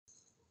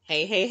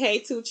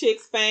Hey, Two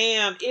Chicks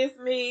fam. It's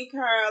me,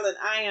 Carl, and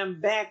I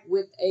am back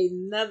with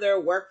another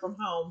work from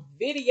home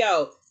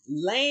video.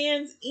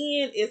 Lands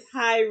End is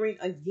hiring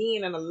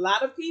again, and a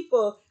lot of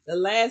people, the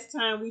last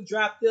time we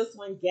dropped this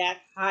one, got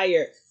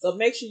hired. So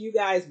make sure you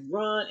guys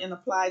run and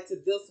apply to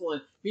this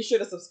one. Be sure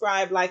to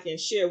subscribe, like, and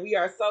share. We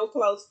are so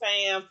close,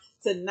 fam,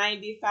 to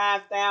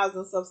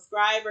 95,000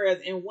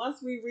 subscribers. And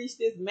once we reach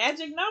this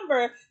magic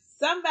number,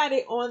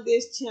 somebody on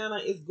this channel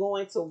is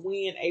going to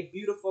win a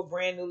beautiful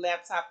brand new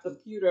laptop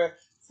computer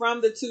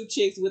from the Two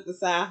Chicks with the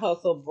Side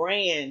Hustle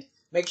brand.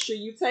 Make sure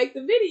you take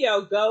the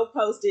video, go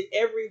post it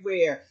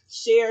everywhere.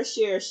 Share,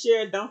 share,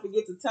 share. Don't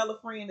forget to tell a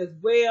friend as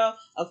well,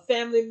 a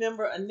family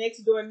member, a next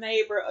door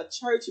neighbor, a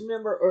church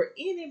member, or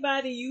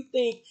anybody you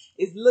think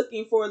is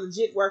looking for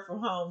legit work from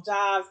home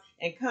jobs,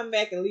 and come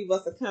back and leave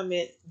us a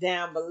comment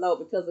down below,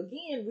 because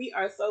again, we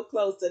are so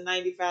close to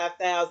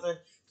 95,000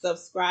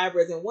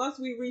 subscribers. And once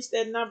we reach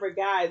that number,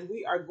 guys,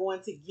 we are going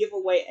to give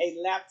away a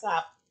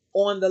laptop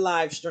on the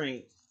live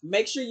stream.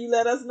 Make sure you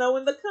let us know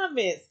in the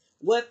comments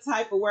what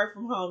type of work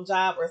from home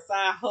job or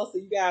side hustle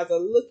you guys are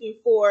looking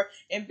for.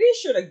 And be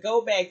sure to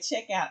go back,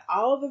 check out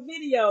all the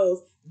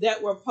videos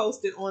that were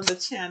posted on the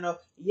channel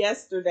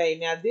yesterday.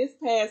 Now, this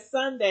past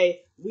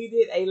Sunday, we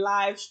did a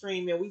live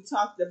stream and we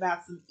talked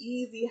about some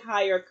easy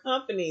hire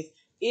companies.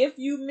 If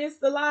you missed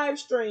the live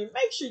stream,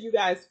 make sure you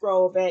guys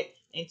scroll back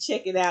and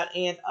check it out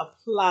and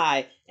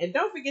apply. And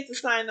don't forget to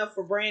sign up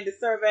for branded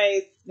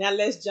surveys. Now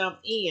let's jump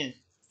in.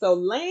 So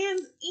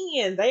Lands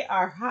End, they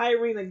are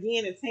hiring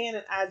again, and Tan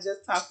and I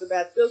just talked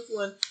about this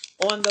one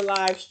on the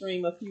live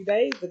stream a few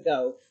days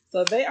ago.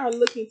 So they are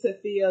looking to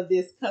fill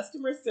this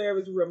customer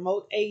service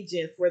remote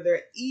agent for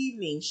their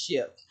evening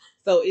shift.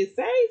 So it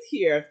says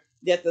here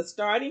that the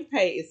starting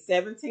pay is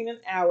 $17 an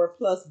hour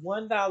plus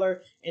 $1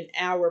 an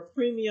hour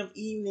premium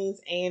evenings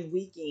and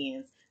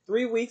weekends.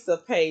 3 weeks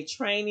of paid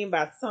training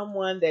by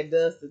someone that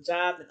does the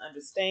job and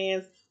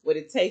understands what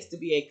it takes to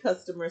be a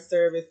customer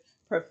service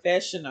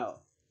professional.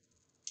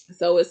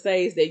 So it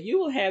says that you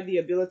will have the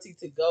ability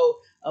to go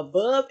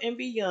above and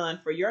beyond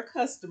for your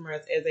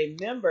customers as a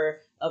member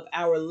of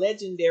our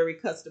legendary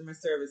customer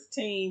service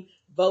team,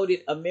 voted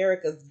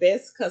America's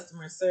best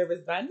customer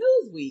service by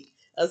Newsweek.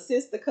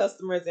 Assist the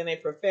customers in a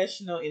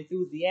professional,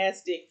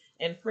 enthusiastic,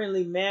 and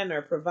friendly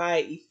manner.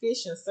 Provide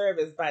efficient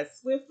service by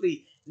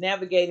swiftly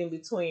navigating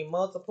between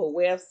multiple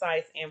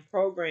websites and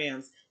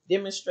programs.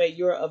 Demonstrate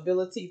your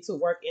ability to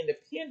work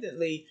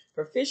independently,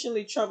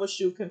 proficiently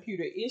troubleshoot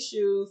computer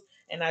issues.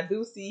 And I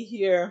do see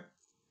here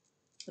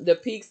the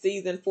peak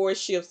season 4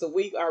 shifts a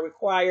week are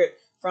required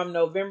from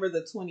November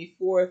the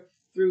 24th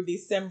through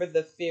December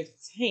the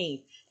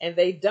 15th. And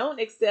they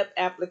don't accept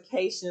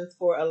applications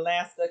for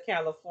Alaska,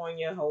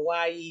 California,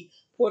 Hawaii,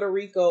 Puerto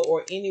Rico,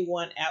 or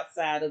anyone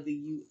outside of the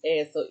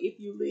U.S. So if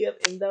you live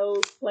in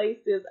those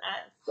places,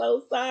 I'm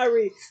so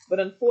sorry, but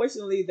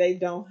unfortunately they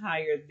don't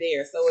hire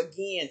there. So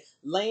again,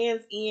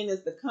 Lands End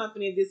is the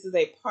company. This is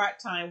a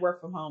part-time work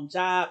from home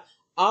job.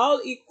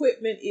 All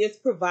equipment is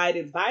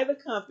provided by the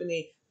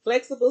company.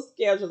 Flexible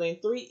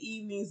scheduling, 3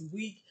 evenings a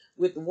week,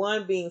 with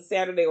one being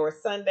Saturday or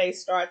Sunday.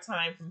 Start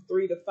time from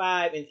 3 to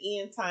 5 and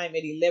end time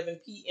at 11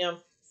 p.m.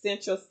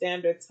 Central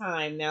Standard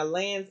Time. Now,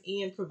 Lands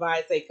End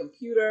provides a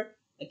computer,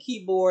 a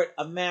keyboard,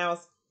 a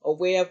mouse, a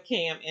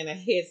webcam, and a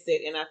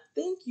headset. And I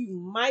think you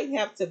might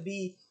have to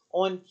be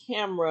on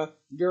camera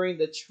during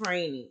the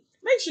training.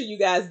 Make sure you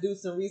guys do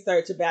some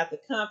research about the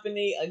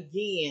company.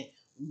 Again,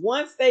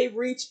 once they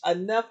reach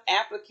enough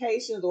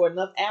applications or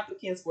enough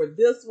applicants for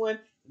this one,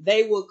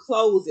 they will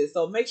close it.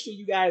 So make sure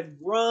you guys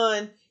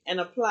run and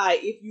apply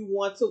if you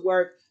want to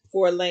work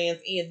for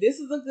Lands End. This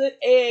is a good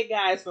ad,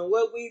 guys. From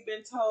what we've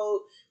been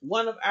told,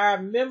 one of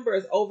our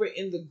members over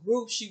in the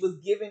group, she was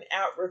giving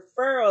out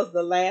referrals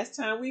the last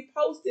time we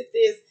posted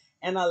this,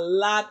 and a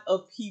lot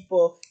of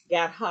people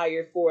got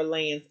hired for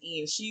Lands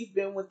End. She's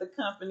been with the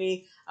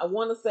company, I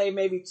want to say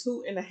maybe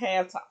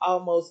 2.5 to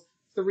almost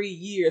 3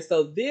 years.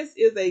 So this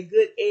is a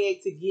good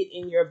egg to get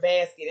in your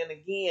basket. And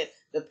again,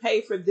 the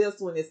pay for this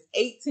one is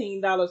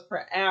 $18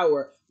 per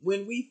hour.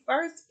 When we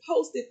first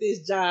posted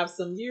this job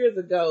some years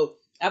ago,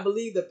 I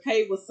believe the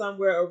pay was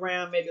somewhere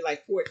around maybe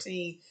like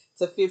 $14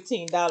 to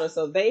 $15.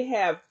 So they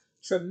have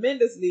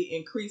tremendously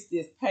increased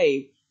this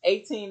pay.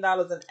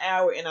 $18 an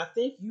hour, and I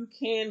think you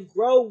can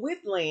grow with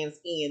Lands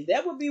End.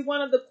 That would be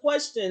one of the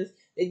questions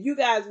that you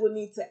guys would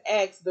need to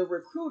ask the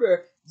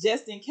recruiter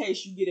just in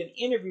case you get an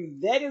interview.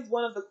 That is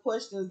one of the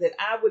questions that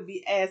I would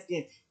be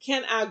asking.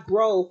 Can I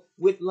grow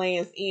with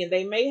Lands End?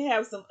 They may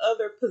have some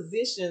other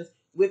positions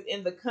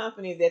within the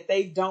company that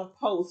they don't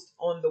post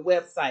on the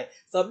website.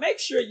 So make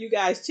sure you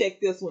guys check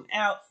this one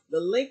out. The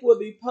link will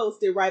be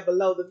posted right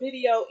below the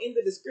video in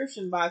the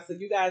description box so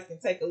you guys can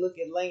take a look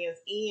at Lands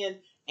End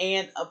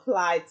and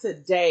apply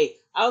today.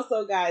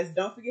 Also, guys,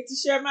 don't forget to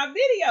share my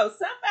video.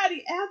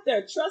 Somebody out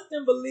there, trust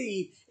and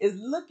believe, is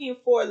looking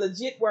for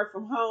legit work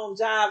from home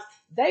jobs.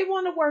 They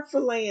want to work for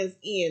Lands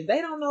End.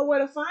 They don't know where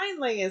to find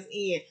Lands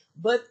End.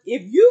 But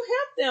if you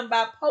help them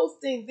by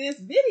posting this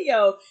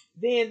video,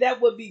 then that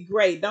would be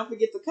great. Don't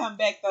forget to come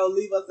back, though.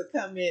 Leave us a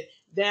comment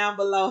down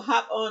below.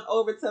 Hop on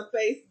over to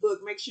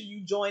Facebook. Make sure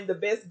you join the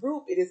best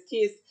group. It is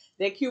Kiss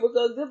That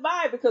Cubicle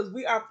Goodbye, because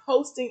we are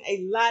posting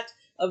a lot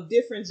of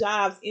different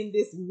jobs in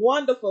this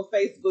wonderful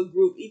Facebook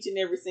group each and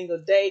every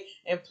single day.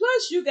 And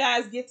plus, you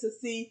guys get to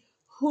see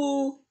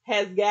who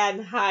has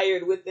gotten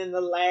hired within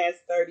the last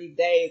 30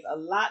 days. A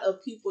lot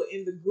of people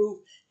in the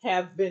group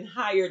have been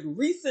hired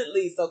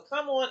recently. So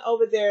come on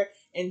over there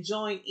and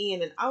join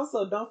in. And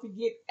also don't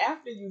forget,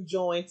 after you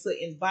join, to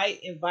invite,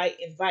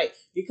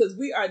 because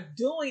we are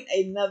doing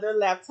another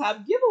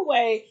laptop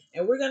giveaway,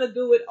 and we're going to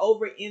do it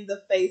over in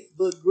the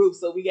Facebook group.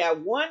 So we got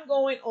one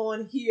going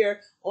on here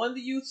on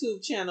the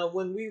YouTube channel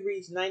when we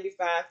reach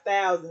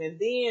 95,000, and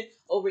then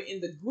over in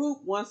the group,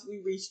 once we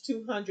reach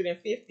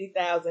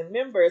 250,000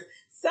 members,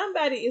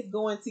 somebody is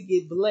going to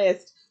get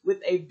blessed with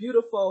a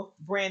beautiful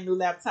brand new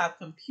laptop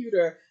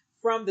computer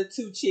from the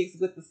Two Chicks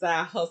with the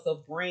Side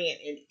Hustle brand.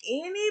 And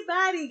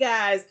anybody,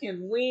 guys,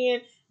 can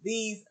win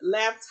these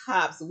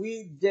laptops.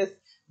 We just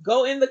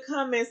go in the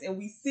comments and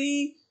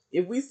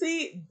if we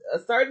see a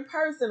certain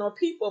person or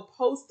people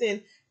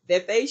posting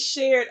that they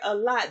shared a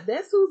lot,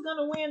 that's who's going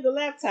to win the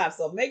laptop.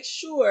 So make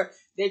sure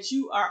that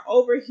you are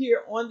over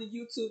here on the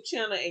YouTube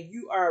channel and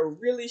you are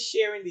really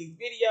sharing these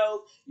videos.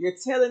 You're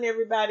telling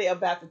everybody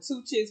about the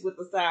Two Chicks with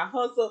the Side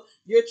Hustle.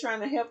 You're trying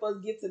to help us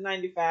get to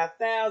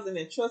 95,000,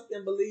 and trust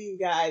and believe,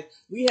 guys,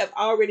 we have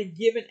already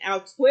given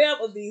out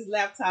 12 of these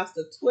laptops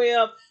to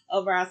 12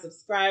 of our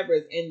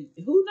subscribers, and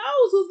who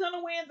knows who's going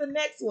to win the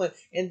next one.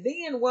 And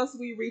then once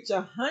we reach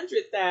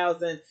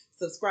 100,000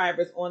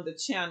 subscribers on the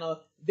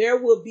channel, there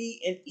will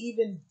be an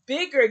even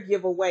bigger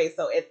giveaway.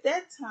 So at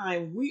that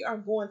time, we are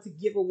going to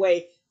give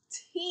away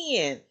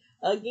 10,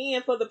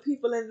 again, for the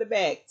people in the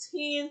back,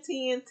 10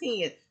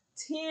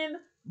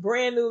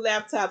 brand new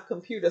laptop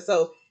computers.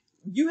 So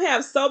you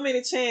have so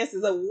many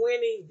chances of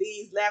winning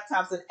these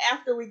laptops. And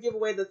after we give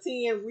away the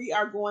 10, we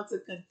are going to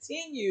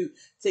continue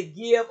to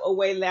give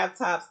away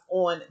laptops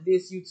on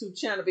this YouTube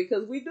channel,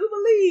 because we do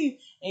believe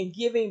in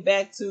giving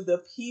back to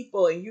the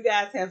people. And you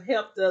guys have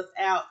helped us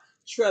out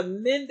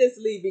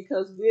tremendously,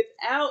 because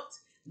without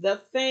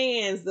the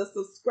fans, the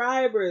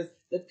subscribers,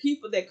 the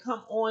people that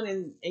come on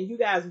and you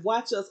guys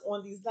watch us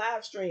on these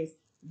live streams,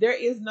 there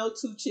is no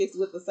Two Chicks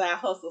with the Side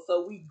Hustle.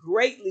 So we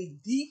greatly,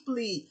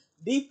 deeply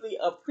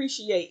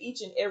appreciate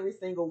each and every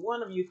single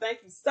one of you. Thank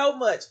you so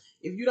much.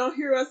 If you don't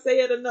hear us say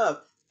it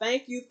enough,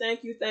 thank you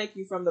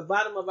from the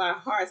bottom of our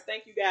hearts.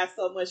 Thank you guys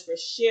so much for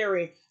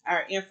sharing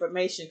our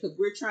information, because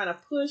we're trying to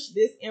push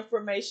this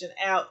information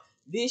out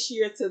this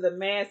year to the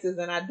masses.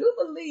 And I do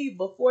believe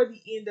before the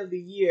end of the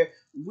year,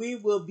 we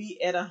will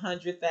be at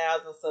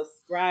 100,000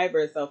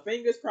 subscribers. So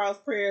fingers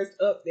crossed, prayers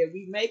up that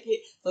we make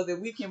it, so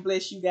that we can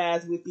bless you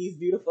guys with these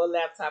beautiful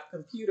laptop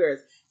computers.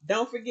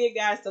 Don't forget,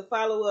 guys, to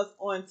follow us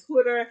on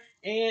Twitter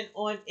and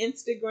on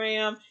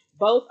Instagram.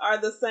 Both are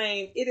the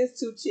same. It is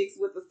Two Chicks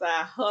with the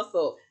Side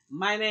Hustle.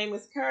 My name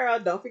is Carol.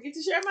 Don't forget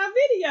to share my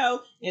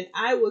video, and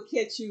I will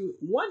catch you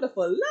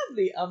wonderful,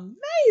 lovely,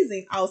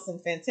 amazing, awesome,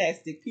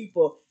 fantastic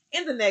people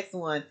in the next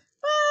one.